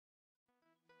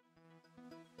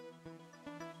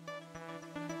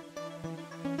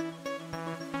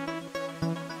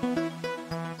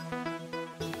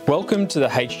Welcome to the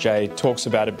HJ Talks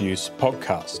About Abuse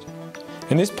podcast.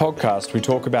 In this podcast, we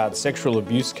talk about sexual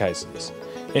abuse cases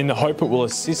in the hope it will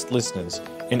assist listeners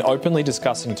in openly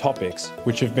discussing topics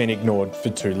which have been ignored for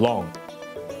too long.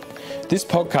 This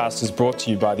podcast is brought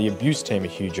to you by the abuse team at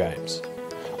Hugh James.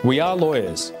 We are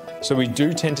lawyers, so we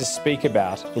do tend to speak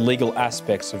about the legal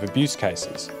aspects of abuse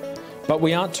cases, but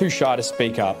we aren't too shy to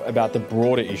speak up about the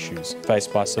broader issues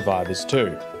faced by survivors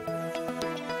too.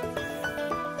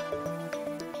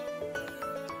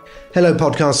 Hello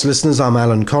podcast listeners, I'm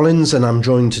Alan Collins and I'm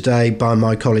joined today by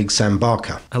my colleague Sam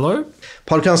Barker. Hello.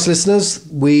 Podcast listeners,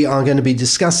 we are going to be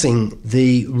discussing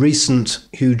the recent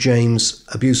Hugh James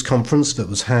Abuse Conference that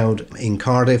was held in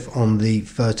Cardiff on the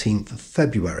 13th of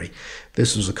February.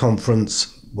 This was a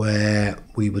conference where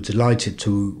we were delighted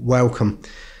to welcome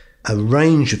a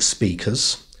range of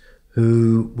speakers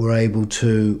who were able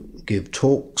to give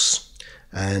talks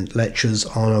and lectures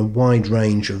on a wide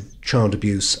range of child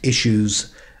abuse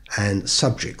issues and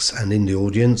subjects. And in the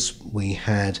audience we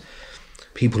had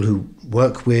people who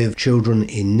work with children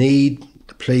in need,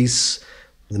 the police,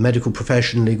 the medical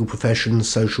profession, legal profession,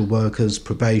 social workers,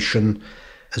 probation,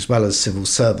 as well as civil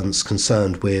servants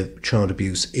concerned with child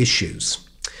abuse issues.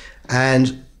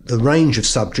 And the range of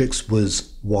subjects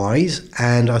was wide,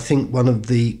 and I think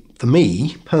for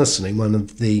me personally, one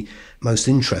of the most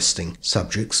interesting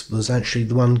subjects was actually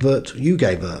the one that you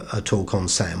gave a talk on,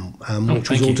 Sam, which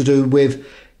was all to do with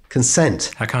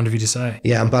consent. How kind of you to say.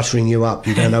 Yeah, I'm buttering you up.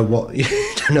 You don't know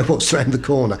what's around the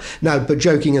corner. No, but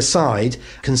joking aside,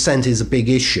 consent is a big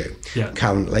issue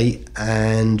currently,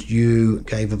 and you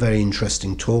gave a very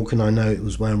interesting talk, and I know it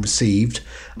was well received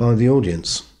by the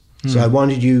audience. So why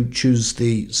did you choose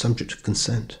the subject of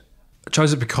consent? I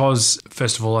chose it because,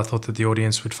 first of all, I thought that the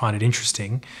audience would find it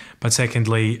interesting, but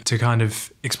secondly, to kind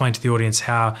of explain to the audience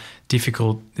how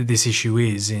difficult this issue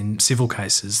is in civil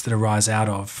cases that arise out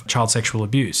of child sexual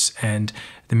abuse. And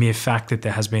the mere fact that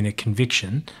there has been a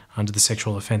conviction under the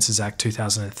Sexual Offences Act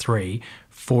 2003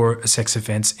 for a sex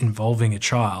offence involving a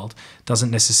child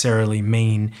doesn't necessarily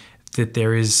mean that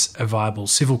there is a viable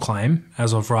civil claim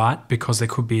as of right, because there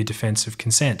could be a defence of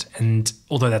consent. And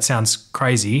although that sounds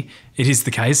crazy, it is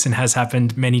the case and has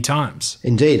happened many times.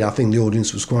 Indeed, I think the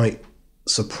audience was quite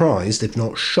surprised, if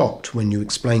not shocked, when you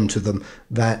explained to them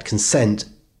that consent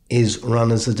is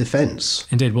run as a defence.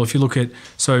 Indeed. Well, if you look at...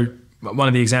 So one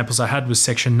of the examples I had was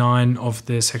Section 9 of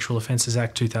the Sexual Offences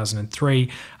Act 2003.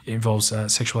 It involves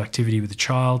sexual activity with a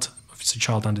child. It's a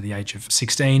child under the age of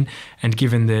 16, and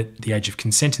given that the age of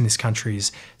consent in this country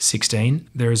is 16,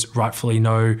 there is rightfully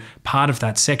no part of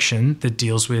that section that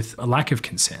deals with a lack of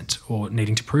consent or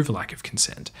needing to prove a lack of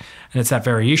consent. And it's that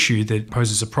very issue that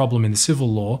poses a problem in the civil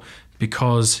law,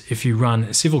 because if you run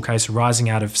a civil case arising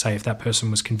out of, say, if that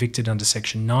person was convicted under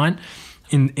Section 9,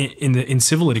 in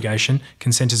civil litigation,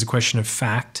 consent is a question of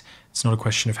fact. It's not a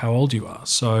question of how old you are.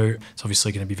 So it's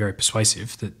obviously going to be very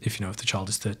persuasive that if the child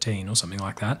is 13 or something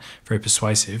like that, very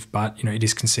persuasive, but it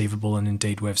is conceivable, and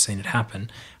indeed we've seen it happen,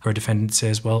 where a defendant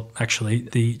says, well, actually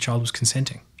the child was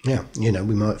consenting. Yeah,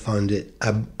 we might find it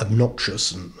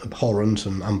obnoxious and abhorrent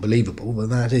and unbelievable, but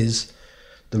that is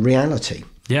the reality.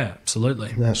 Yeah,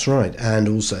 absolutely. That's right. And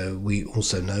also, we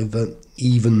also know that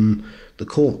even the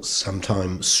courts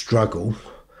sometimes struggle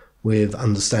with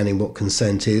understanding what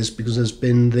consent is, because there's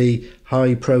been the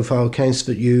high-profile case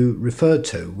that you referred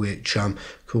to, which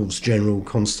caused general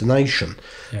consternation.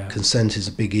 Yeah. Consent is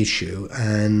a big issue,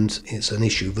 and it's an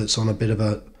issue that's on a bit of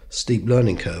a steep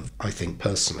learning curve, I think,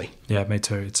 personally. Yeah, me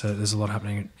too. There's a lot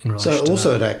happening in relation to that. So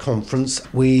also at our conference,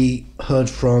 we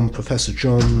heard from Professor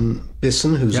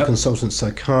Bisson, who's a consultant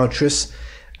psychiatrist,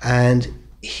 and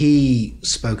he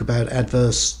spoke about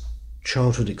adverse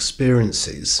childhood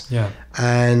experiences. Yeah.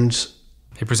 And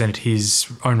he presented his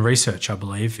own research, I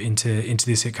believe, into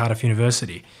this at Cardiff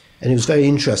University. And it was very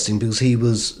interesting because he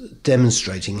was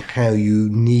demonstrating how you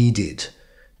needed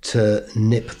to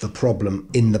nip the problem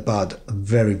in the bud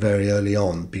very, very early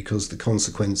on, because the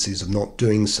consequences of not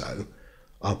doing so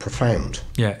are profound.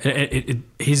 Yeah,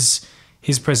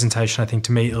 his presentation, I think,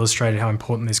 to me illustrated how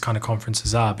important these kind of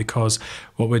conferences are, because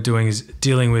what we're doing is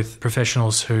dealing with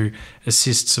professionals who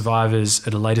assist survivors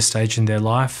at a later stage in their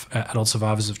life, adult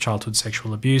survivors of childhood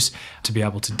sexual abuse, to be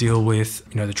able to deal with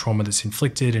the trauma that's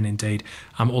inflicted, and indeed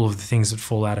all of the things that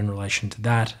fall out in relation to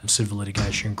that, civil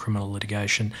litigation, criminal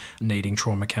litigation, needing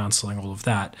trauma counselling, all of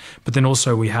that. But then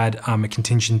also we had a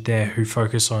contingent there who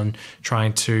focus on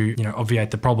trying to obviate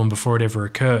the problem before it ever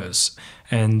occurs.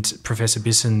 And Professor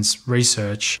Bisson's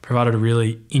research provided a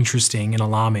really interesting and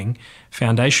alarming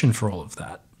foundation for all of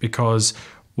that, because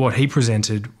what he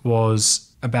presented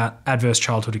was about adverse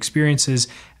childhood experiences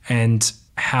and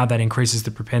how that increases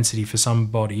the propensity for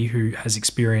somebody who has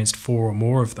experienced 4 or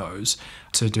more of those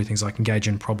to do things like engage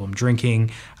in problem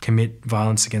drinking, commit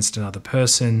violence against another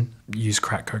person, use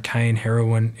crack cocaine,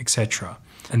 heroin, etc.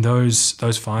 And those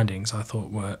findings I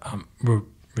thought were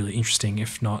really interesting,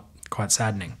 if not quite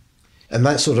saddening. And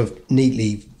that sort of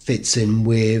neatly fits in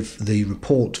with the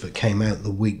report that came out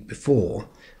the week before,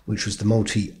 which was the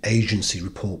multi-agency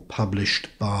report published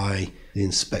by the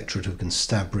Inspectorate of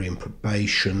Constabulary and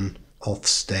Probation,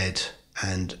 Ofsted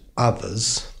and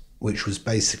others, which was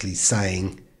basically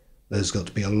saying there's got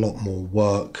to be a lot more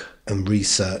work and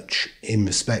research in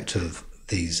respect of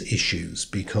these issues,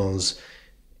 because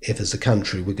if as a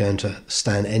country we're going to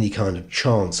stand any kind of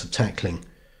chance of tackling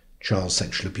child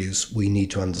sexual abuse, we need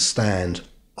to understand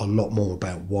a lot more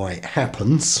about why it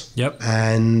happens. Yep.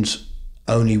 And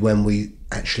only when we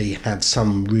actually have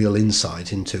some real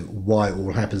insight into why it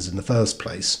all happens in the first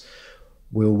place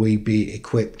will we be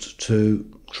equipped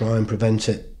to try and prevent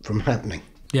it from happening.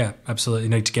 Yeah, absolutely. You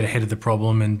need to get ahead of the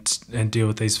problem and deal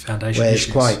with these foundation Where issues.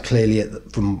 it's quite clearly,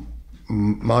 from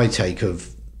my take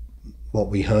of what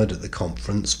we heard at the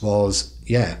conference was,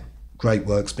 yeah, great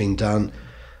work's being done,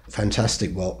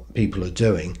 fantastic what people are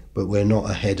doing, but we're not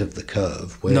ahead of the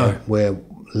curve. We're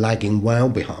lagging well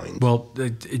behind. Well, a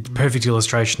perfect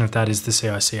illustration of that is the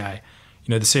CICA.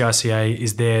 You know, the CICA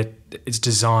is there, it's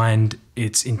designed,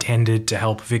 it's intended to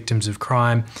help victims of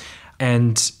crime,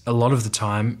 and a lot of the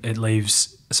time it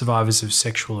leaves survivors of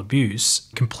sexual abuse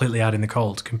completely out in the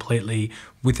cold, completely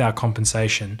without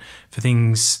compensation for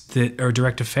things that are a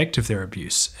direct effect of their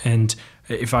abuse. And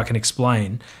if I can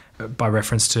explain, by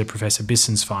reference to Professor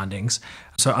Bisson's findings.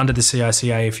 So under the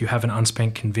CICA, if you have an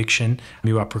unspent conviction,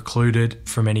 you are precluded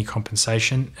from any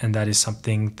compensation, and that is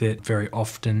something that very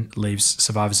often leaves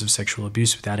survivors of sexual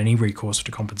abuse without any recourse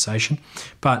to compensation.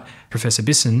 But Professor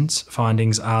Bisson's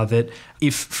findings are that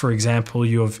if, for example,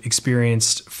 you have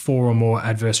experienced 4 or more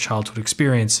adverse childhood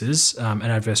experiences, an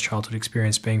adverse childhood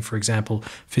experience being, for example,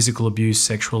 physical abuse,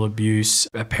 sexual abuse,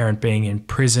 a parent being in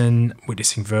prison,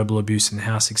 witnessing verbal abuse in the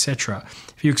house, etc.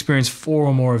 If you experience 4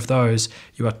 or more of those,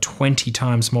 you are 20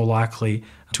 times more likely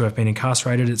to have been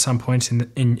incarcerated at some point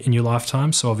in your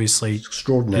lifetime. So obviously, it's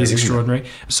extraordinary. It is extraordinary.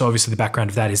 So obviously the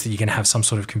background of that is that you're going to have some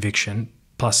sort of conviction.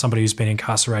 Plus somebody who's been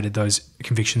incarcerated, those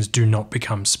convictions do not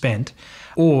become spent.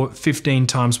 Or 15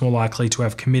 times more likely to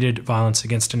have committed violence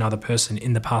against another person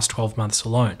in the past 12 months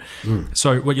alone.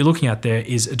 So what you're looking at there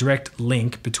is a direct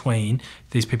link between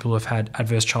these people who have had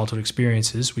adverse childhood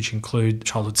experiences, which include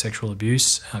childhood sexual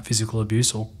abuse, physical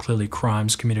abuse, or clearly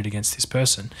crimes committed against this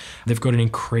person. They've got an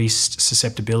increased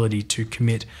susceptibility to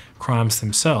commit crimes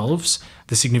themselves.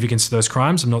 The significance of those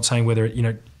crimes, I'm not saying whether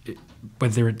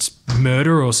it's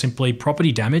murder or simply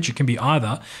property damage, it can be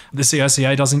either. The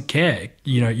CICA doesn't care.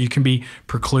 You know, you can be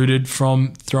precluded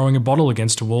from throwing a bottle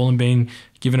against a wall and being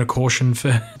given a caution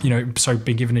for,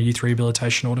 being given a youth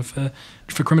rehabilitation order for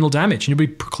criminal damage. And you'll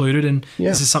be precluded. And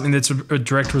This is something that's a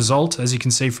direct result, as you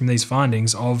can see from these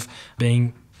findings, of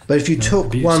being But if you took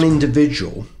abused. one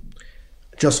individual,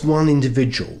 just one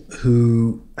individual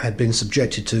who had been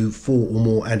subjected to 4 or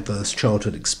more adverse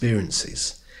childhood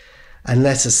experiences, and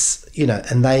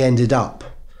and they ended up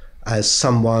as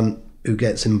someone who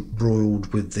gets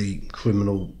embroiled with the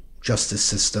criminal justice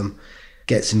system,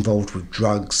 gets involved with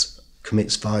drugs,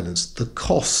 commits violence, the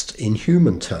cost in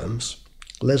human terms,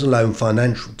 let alone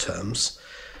financial terms,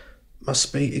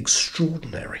 must be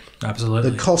extraordinary.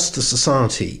 Absolutely. The cost to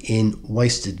society in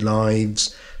wasted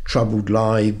lives, troubled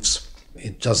lives,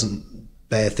 it doesn't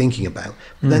bear thinking about.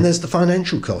 Then there's the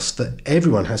financial cost that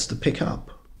everyone has to pick up.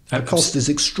 The cost is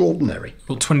extraordinary.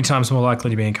 Well, 20 times more likely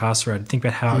to be incarcerated. Think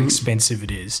about how expensive it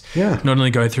is. Yeah. Not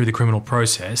only go through the criminal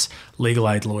process, legal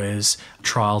aid lawyers,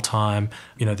 trial time,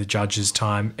 the judge's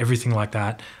time, everything like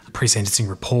that, pre-sentencing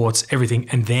reports, everything,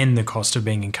 and then the cost of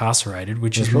being incarcerated,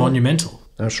 which is monumental.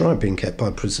 That's right, being kept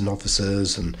by prison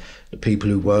officers and the people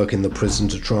who work in the prison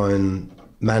to try and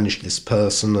manage this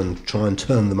person and try and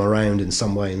turn them around in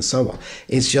some way and so on.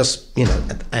 It's just,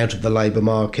 out of the labour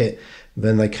market.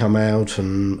 Then they come out,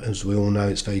 and as we all know,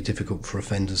 it's very difficult for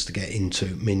offenders to get into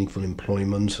meaningful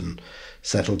employment and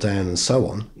settle down and so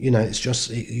on. It's just,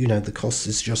 the cost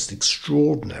is just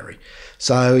extraordinary.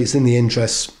 So it's in the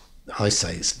interest, I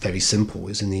say it's very simple,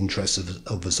 it's in the interest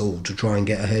of us all to try and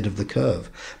get ahead of the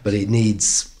curve. But it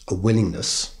needs a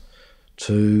willingness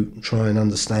to try and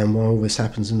understand why all this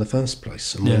happens in the first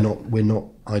place. And we're not,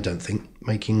 I don't think,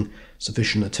 making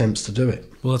sufficient attempts to do it.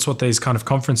 Well, that's what these kind of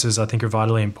conferences, I think, are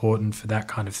vitally important for that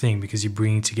kind of thing, because you're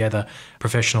bringing together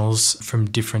professionals from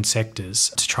different sectors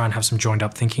to try and have some joined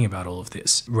up thinking about all of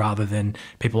this, rather than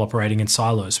people operating in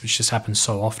silos, which just happens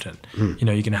so often. You're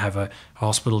going to have a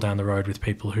hospital down the road with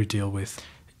people who deal with,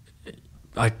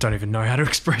 I don't even know how to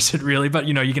express it really, but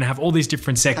you're going to have all these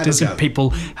different sectors and people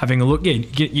having a look. Yeah,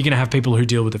 you're going to have people who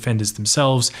deal with offenders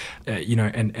themselves,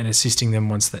 and assisting them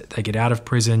once they get out of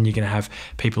prison. You're going to have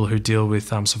people who deal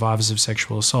with survivors of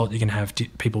sexual assault. You're going to have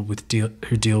people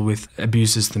who deal with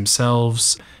abusers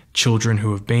themselves, children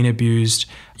who have been abused.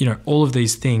 All of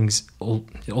these things, all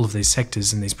of these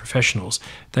sectors and these professionals,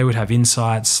 they would have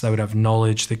insights, they would have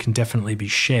knowledge that can definitely be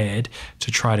shared to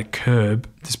try to curb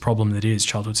this problem that is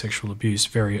childhood sexual abuse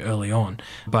very early on.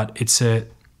 But it's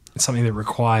something that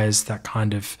requires that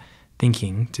kind of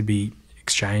thinking to be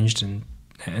exchanged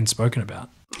and spoken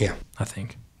about. Yeah. I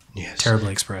think. Yes.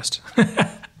 Terribly expressed.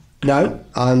 No,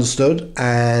 I understood,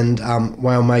 and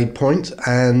well-made point.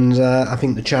 And I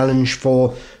think the challenge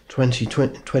for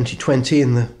 2020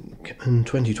 and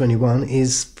 2021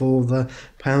 is for the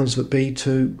powers that be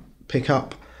to pick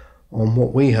up on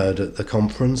what we heard at the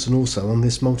conference and also on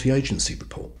this multi-agency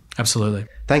report. Absolutely.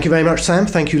 Thank you very much, Sam.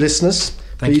 Thank you, listeners.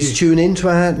 Please tune in to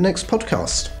our next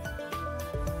podcast.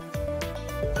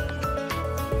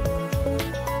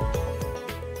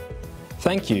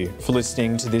 Thank you for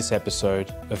listening to this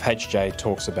episode of HJ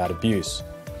Talks About Abuse.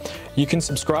 You can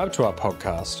subscribe to our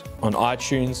podcast on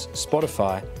iTunes,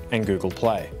 Spotify, and Google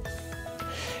Play.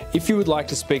 If you would like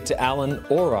to speak to Alan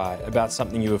or I about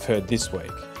something you have heard this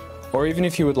week, or even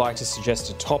if you would like to suggest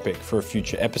a topic for a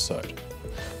future episode,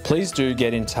 please do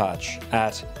get in touch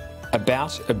at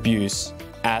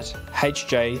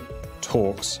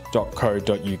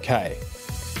aboutabuse@hjtalks.co.uk.